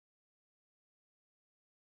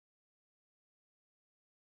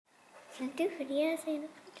Should I do videos in the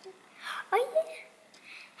future? Oh yeah!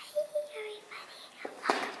 Hey everybody!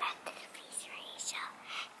 Welcome back to the Peace Ray Show.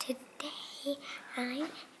 Today I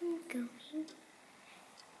am going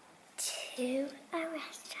to a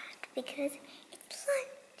restaurant because it's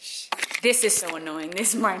lunch. This is so annoying.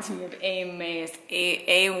 This reminds me of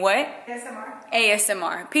what? ASMR.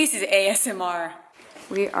 ASMR. Peace is ASMR.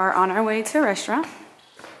 We are on our way to a restaurant.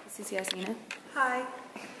 This is Yasmina. Hi.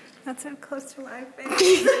 That's so close to my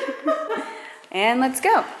face. And let's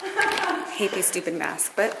go. Hate these stupid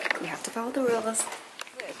masks, but we have to follow the rules.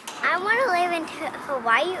 I want to live in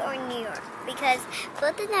Hawaii or New York because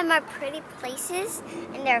both of them are pretty places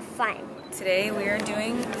and they're fun. Today we are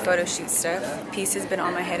doing photo shoot stuff. Peace has been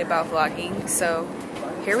on my head about vlogging, so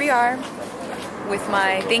here we are with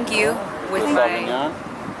my with my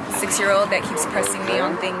 6-year-old that keeps pressing me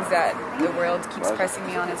on things that the world keeps pressing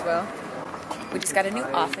me on as well. We just got a new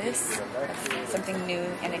office. That's something new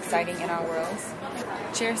and exciting in our worlds.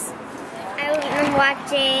 Cheers. I'm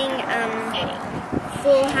watching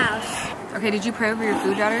Full House. Okay, did you pray over your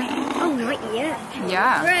food, daughter? Oh, not yet.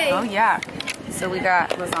 Yeah. Right. Oh, yeah. So we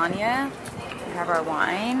got lasagna. We have our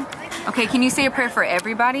wine. Okay, can you say a prayer for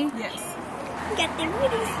everybody? Yes. We got the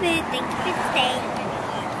really food. Thank you for staying.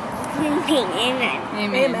 Amen.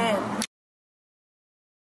 Amen. Amen.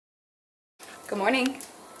 Good morning.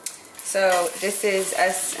 So this is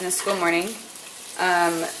us in a school morning.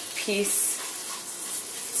 Peace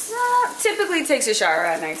typically takes a shower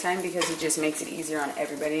at nighttime because it just makes it easier on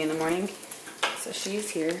everybody in the morning. So she's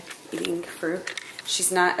here eating fruit.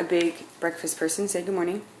 She's not a big breakfast person. Say good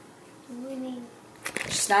morning. Good morning.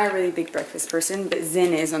 She's not a really big breakfast person, but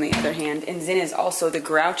Zen is on the other hand. And Zen is also the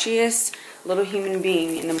grouchiest little human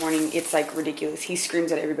being in the morning. It's like ridiculous. He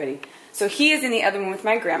screams at everybody. So he is in the other room with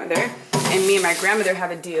my grandmother. And me and my grandmother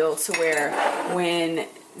have a deal to where when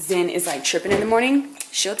Zen is like tripping in the morning,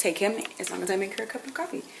 she'll take him as long as I make her a cup of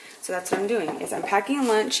coffee. So that's what I'm doing, is I'm packing a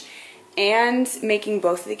lunch and making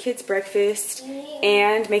both of the kids breakfast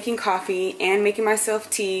and making coffee and making myself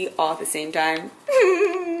tea all at the same time.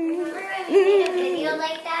 Remember when we made a video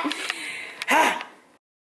like that?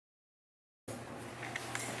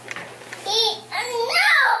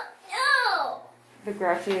 No! The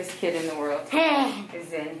grouchiest kid in the world is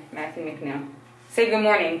Zen, Matthew McNeil. Say good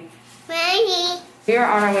morning. Morning. We are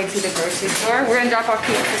on our way to the grocery store. We're gonna drop off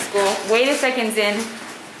Peace to school. Wait a second, Zen.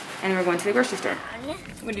 And we're going to the grocery store.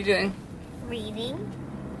 What are you doing? Reading.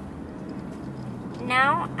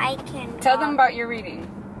 Now I can Tell them about your reading.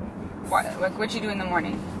 What you do in the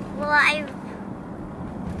morning. Well, I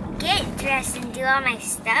get dressed and do all my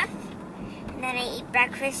stuff. And then I eat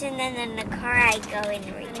breakfast and then in the car I go and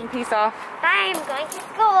read. Peace off. Bye, I'm going to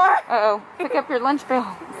school. Uh-oh. Pick up your lunch bill.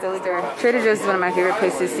 Silly girl. Trader Joe's is one of my favorite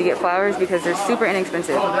places to get flowers because they're super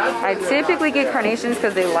inexpensive. I typically get carnations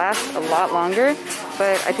because they last a lot longer,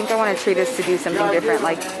 but I think I want to treat us to do something different,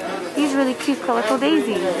 like these really cute colorful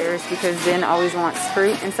daisy bears, because Zen always wants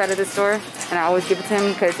fruit inside of the store, and I always give it to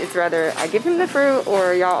him because it's rather I give him the fruit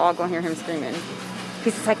or y'all all gonna hear him screaming.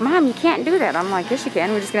 He's like, Mom, you can't do that. I'm like, yes you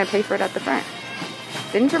can. We're just gonna pay for it at the front.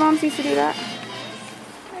 Didn't your mom used to do that?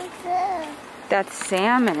 That's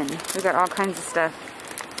salmon. We got all kinds of stuff.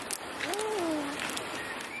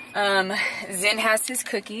 Zen has his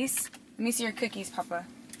cookies. Let me see your cookies, Papa.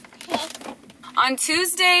 On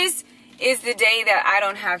Tuesdays is the day that I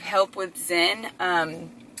don't have help with Zen.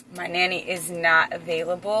 My nanny is not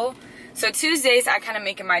available. So Tuesdays, I kind of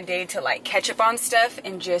make it my day to like catch up on stuff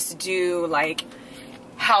and just do like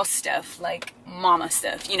house stuff, like mama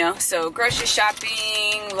stuff, you know? So grocery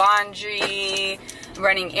shopping, laundry,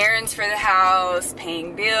 running errands for the house,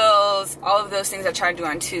 paying bills, all of those things I try to do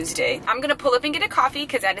on Tuesday. I'm gonna pull up and get a coffee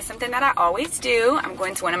because that is something that I always do. I'm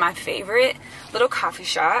going to one of my favorite little coffee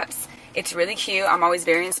shops. It's really cute. I'm always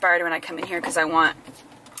very inspired when I come in here because I want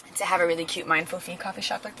to have a really cute mindful feed coffee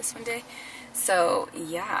shop like this one day. So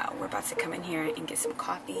yeah, we're about to come in here and get some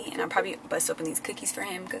coffee, and I'll probably bust open these cookies for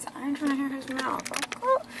him because I'm trying to hear his mouth.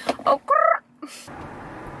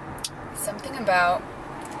 Something about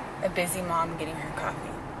a busy mom getting her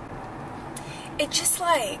coffee. It just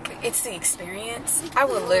like, it's the experience. I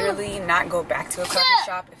will literally not go back to a coffee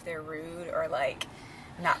shop if they're rude or like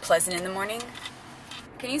not pleasant in the morning.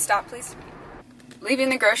 Can you stop, please? Leaving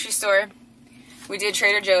the grocery store. We did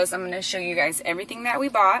Trader Joe's. I'm going to show you guys everything that we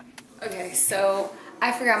bought. Okay, so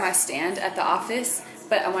I forgot my stand at the office,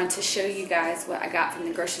 but I wanted to show you guys what I got from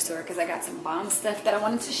the grocery store because I got some bomb stuff that I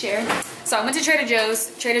wanted to share. So I went to Trader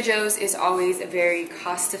Joe's. Trader Joe's is always a very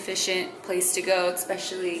cost-efficient place to go,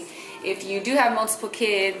 especially If you do have multiple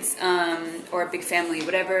kids or a big family,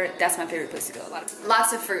 whatever, that's my favorite place to go.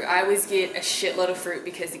 Lots of fruit. I always get a shitload of fruit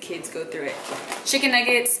because the kids go through it. Chicken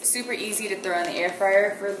nuggets, super easy to throw in the air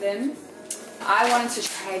fryer for them. I wanted to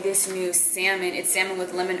try this new salmon. It's salmon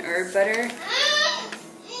with lemon herb butter.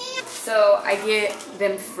 So I get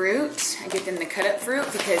them fruit. I get them the cut up fruit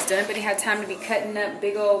because don't anybody have time to be cutting up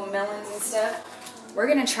big old melons and stuff. We're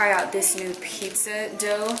gonna try out this new pizza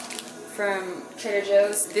dough from Trader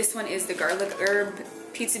Joe's. This one is the garlic herb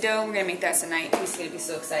pizza dough. We're gonna make that tonight. He's gonna be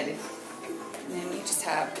so excited. And then we just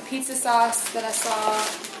have the pizza sauce that I saw,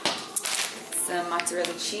 some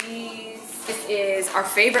mozzarella cheese. This is our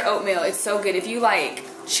favorite oatmeal. It's so good. If you like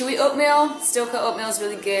chewy oatmeal, steel cut oatmeal is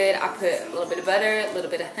really good. I put a little bit of butter, a little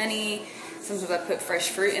bit of honey. Sometimes I put fresh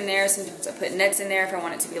fruit in there. Sometimes I put nuts in there if I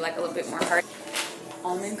want it to be like a little bit more hard.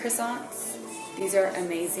 Almond croissants. These are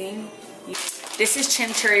amazing. This is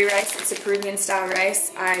chimichurri rice. It's a Peruvian style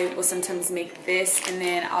rice. I will sometimes make this and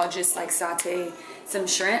then I'll just like saute some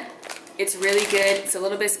shrimp. It's really good. It's a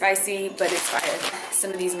little bit spicy, but it's fire.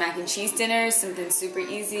 Some of these mac and cheese dinners, something super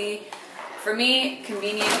easy. For me,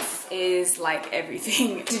 convenience is like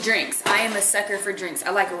everything. To drinks, I am a sucker for drinks. I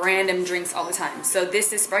like random drinks all the time. So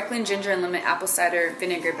this is sparkling ginger and lemon apple cider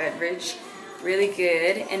vinegar beverage. Really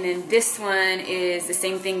good. And then this one is the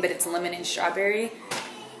same thing, but it's lemon and strawberry.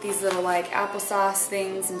 These little like applesauce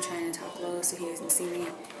things. I'm trying to talk low so he doesn't see me.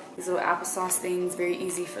 These little applesauce things, very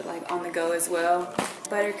easy for like on the go as well.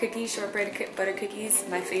 Butter cookies, shortbread butter cookies,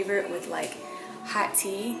 my favorite with like hot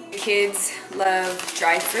tea. Kids love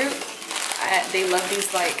dry fruit. They love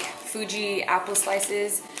these like Fuji apple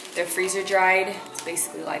slices. They're freezer dried. It's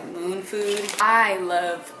basically like moon food. I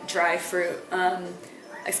love dry fruit,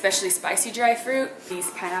 especially spicy dry fruit. These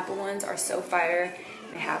pineapple ones are so fire.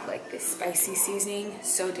 They have like this spicy seasoning,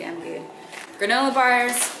 so damn good. Granola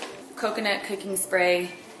bars, coconut cooking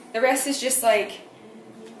spray. The rest is just like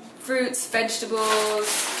fruits,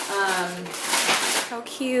 vegetables. How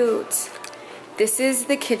cute. This is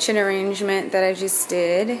the kitchen arrangement that I just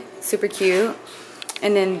did. Super cute.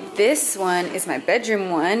 And then this one is my bedroom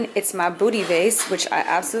one. It's my booty vase, which I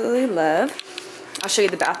absolutely love. I'll show you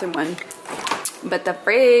the bathroom one. But the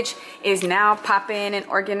fridge is now popping and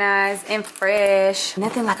organized and fresh.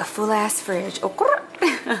 Nothing like a full ass fridge. Oh,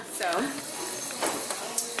 so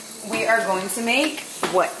we are going to make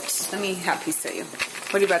what? Let me have peace tell you.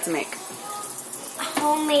 What are you about to make?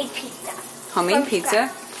 Homemade pizza. Homemade pizza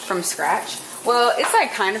from scratch. Well, it's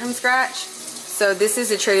like kind of from scratch. So this is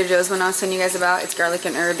the Trader Joe's one I was telling you guys about. It's garlic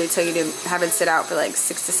and herb. They tell you to have it sit out for like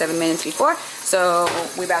 6 to 7 minutes before. So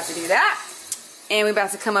we about to do that. And we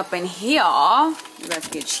about to come up in here. We about to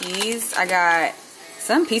get cheese. I got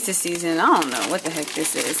some pizza seasoning. I don't know what the heck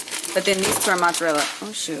this is. But then these two are mozzarella.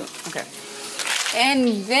 Oh shoot. Okay.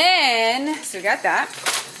 And then, so we got that.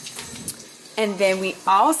 And then we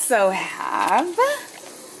also have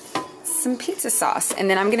some pizza sauce. And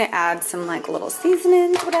then I'm gonna add some like little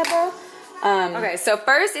seasonings, whatever. Okay, so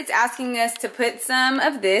first it's asking us to put some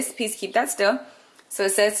of this. Please keep that still. So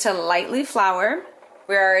it says to lightly flour.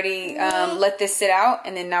 We already let this sit out,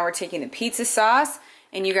 and then now we're taking the pizza sauce,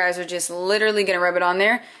 and you guys are just literally gonna rub it on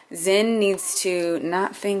there. Zen needs to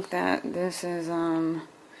not think that this is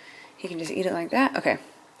he can just eat it like that. Okay,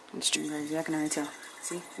 it's string crazy. I can already tell.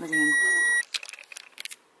 See, look at him.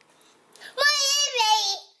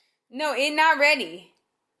 No, it's not ready.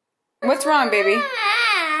 What's wrong, baby?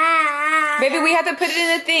 Baby, we have to put it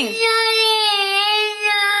in the thing. This is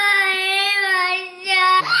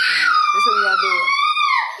what we gotta do.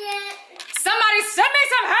 Somebody send me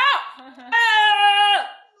some help!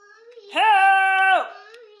 Help!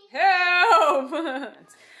 Help!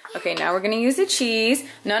 Okay, now we're gonna use the cheese.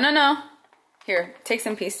 No, no, no. Here, take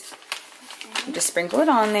some piece. Just sprinkle it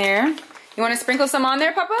on there. You wanna sprinkle some on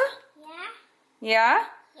there, Papa? Yeah. Yeah?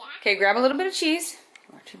 Yeah. Okay, grab a little bit of cheese.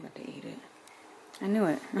 Watch, you about to eat it. I knew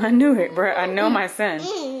it. I knew it, bro. I know my son.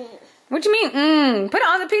 What you mean, Put it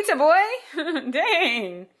on the pizza, boy.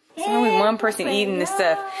 Dang. There's always one person eating this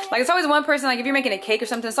stuff. Like, it's always one person, like, if you're making a cake or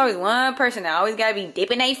something, it's always one person that always gotta be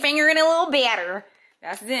dipping their finger in a little batter.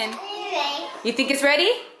 That's Zen. You think it's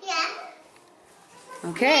ready? Yeah.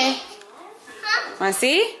 Okay. Wanna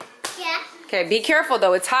see? Yeah. Okay, be careful,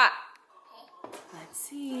 though. It's hot. Let's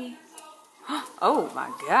see. Oh,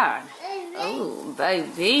 my God. Oh,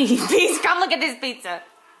 baby. Please come look at this pizza.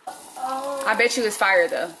 I bet you it's fire,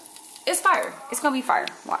 though. It's fire. It's gonna be fire.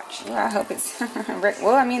 Watch. Yeah, I hope it's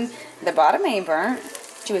well, I mean, the bottom ain't burnt.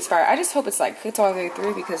 It's fire. I just hope it's like cooked all the way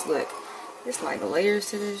through because look, there's like layers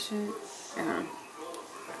to this shit.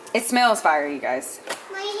 It smells fire, you guys.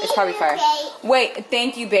 It's probably fire. Wait,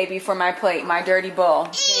 thank you, baby, for my plate, my dirty bowl.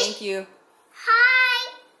 Thank you.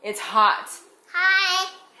 Hi. It's hot. Hi.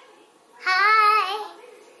 Hi.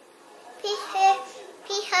 Pizza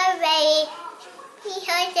ready.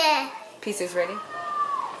 Pizza there. Pizza's ready.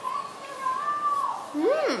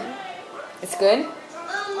 Mmm. It's good?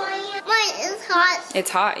 Mine is hot. It's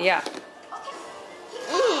hot, yeah.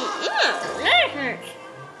 Mmm.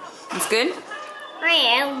 It's good?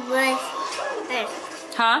 I was this.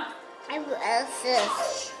 Huh? I was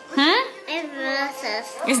this. Hmm? I was this.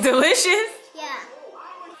 It's delicious. Yeah.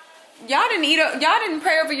 Y'all didn't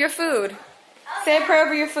pray over your food. Say a prayer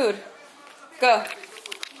over your food. Go.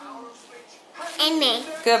 Amen.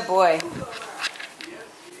 Good boy.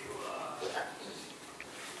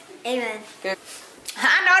 Amen. Good.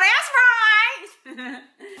 I know that's right.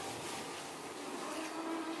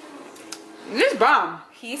 This is bomb.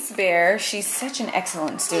 Peace Bear. She's such an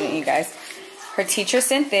excellent student, you guys. Her teacher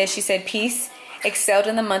sent this. She said, Peace excelled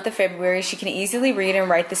in the month of February. She can easily read and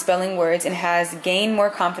write the spelling words and has gained more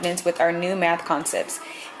confidence with our new math concepts.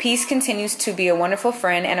 Peace continues to be a wonderful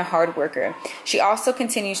friend and a hard worker. She also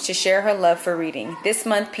continues to share her love for reading. This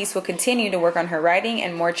month, Peace will continue to work on her writing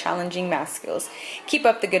and more challenging math skills. Keep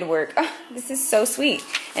up the good work. Oh, this is so sweet.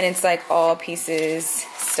 And it's like all Peace's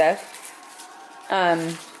stuff.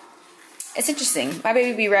 It's interesting. My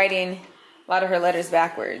baby be writing a lot of her letters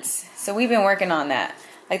backwards. So we've been working on that.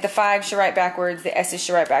 Like the 5s should write backwards, the S's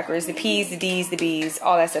should write backwards, the P's, the D's, the B's,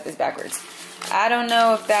 all that stuff is backwards. I don't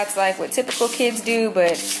know if that's like what typical kids do,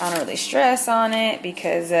 but I don't really stress on it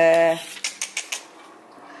because, yeah,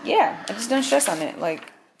 I just don't stress on it.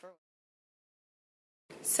 Like,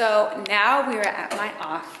 so now we are at my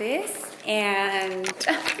office and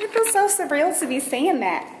it feels so surreal to be saying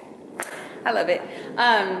that. I love it.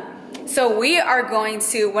 So we are going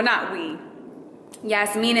to, well, not we.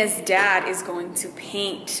 Yasmina's dad is going to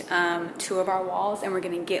paint 2 of our walls, and we're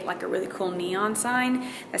gonna get like a really cool neon sign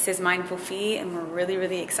that says Mindful Fee, and we're really,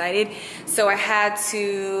 really excited. So I had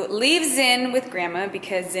to leave Zen with Grandma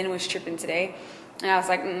because Zen was tripping today. And I was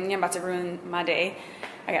like, I'm about to ruin my day.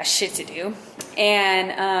 I got shit to do.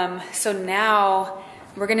 And so now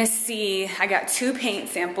we're gonna see, I got 2 paint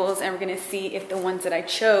samples, and we're gonna see if the ones that I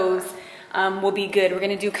chose will be good. We're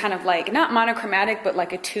gonna do kind of like, not monochromatic, but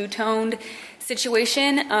like a 2-toned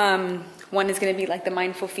situation. One is gonna be like the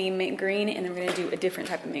Mindful Fee mint green, and then we're gonna do a different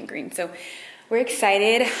type of mint green. So we're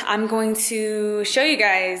excited. I'm going to show you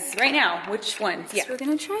guys right now which ones. Yeah. So we're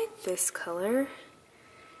gonna try this color.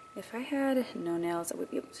 If I had no nails, I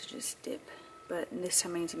would be able to just dip. But this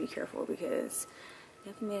time I need to be careful because I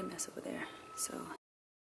definitely made a mess over there. So.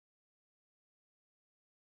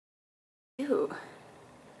 Ew.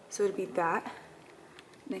 So it would be that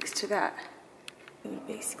next to that. It would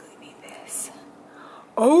basically be this.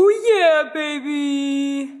 Oh yeah,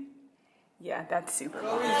 baby! Yeah, that's super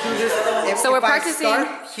cool. So we're practicing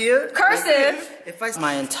here, cursive. If I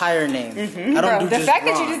my entire name, I don't Bro, do the just fact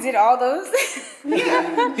wrong. that you just did all those.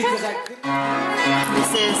 Because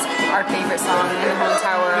This is our favorite song in the whole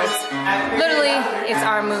entire world. Literally, it's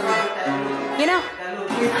our mood. You know?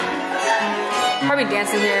 Probably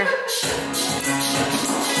dancing here.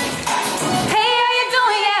 Hey, how you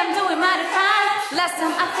doing? Yeah, I'm doing mighty fine. Last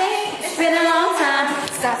time I think it's been a long time.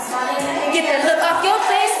 Stop smiling, get that look off your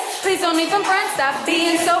face. Please don't even front, stop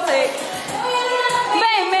being so fake.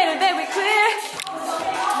 Man, made it very clear.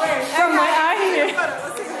 From what I hear.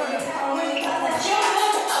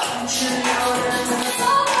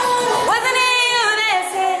 Wasn't it you that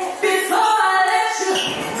said before I let you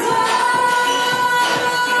go?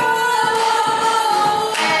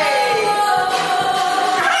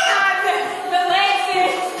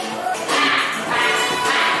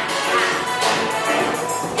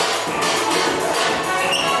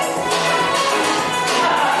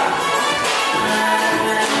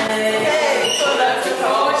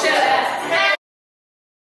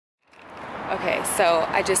 Okay, so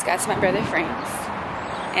I just got to my brother Frank's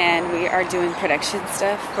and we are doing production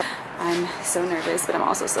stuff. I'm so nervous, but I'm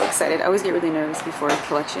also so excited. I always get really nervous before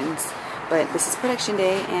collections, but this is production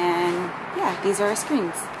day and yeah, these are our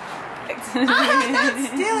screens. I'm not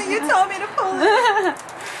stealing. You told me to pull it.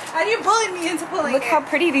 And you bullied me into pulling Look it. how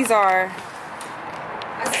pretty these are.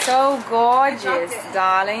 So gorgeous,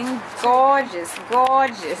 darling. Gorgeous,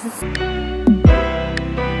 gorgeous.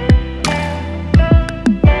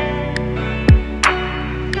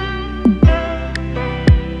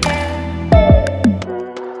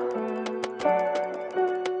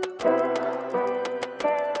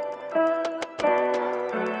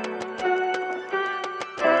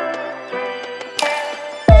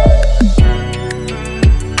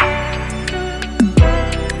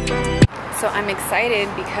 So I'm excited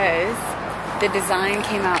because the design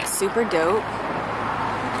came out super dope.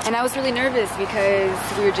 And I was really nervous because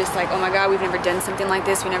we were just like, oh my God, we've never done something like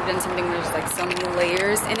this. We've never done something where there's like so many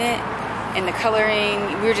layers in it. And the coloring,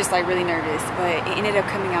 we were just like really nervous, but it ended up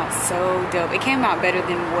coming out so dope. It came out better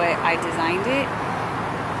than what I designed it,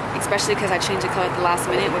 especially because I changed the color at the last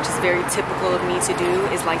minute, which is very typical of me to do,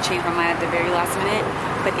 is like change my mind at the very last minute.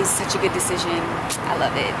 But it's such a good decision. I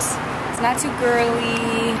love it. It's not too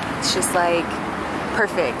girly. It's just like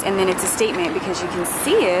perfect. And then it's a statement because you can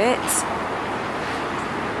see it,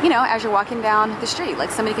 you know, as you're walking down the street. Like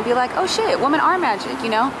somebody could be like, oh shit, women are magic, you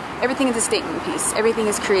know? Everything is a statement piece. Everything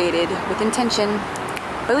is created with intention.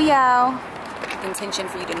 Booyah! With intention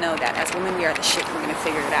for you to know that as women, we are the shit. We're gonna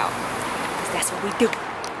figure it out. Because that's what we do.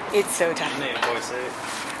 It's so tight.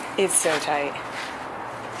 It's so tight.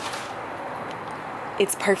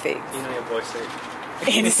 It's perfect. You know your boy say.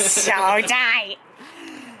 It's so tight.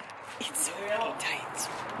 It's so fucking tight.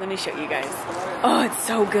 Let me show you guys. Oh, it's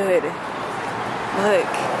so good.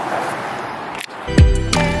 Look.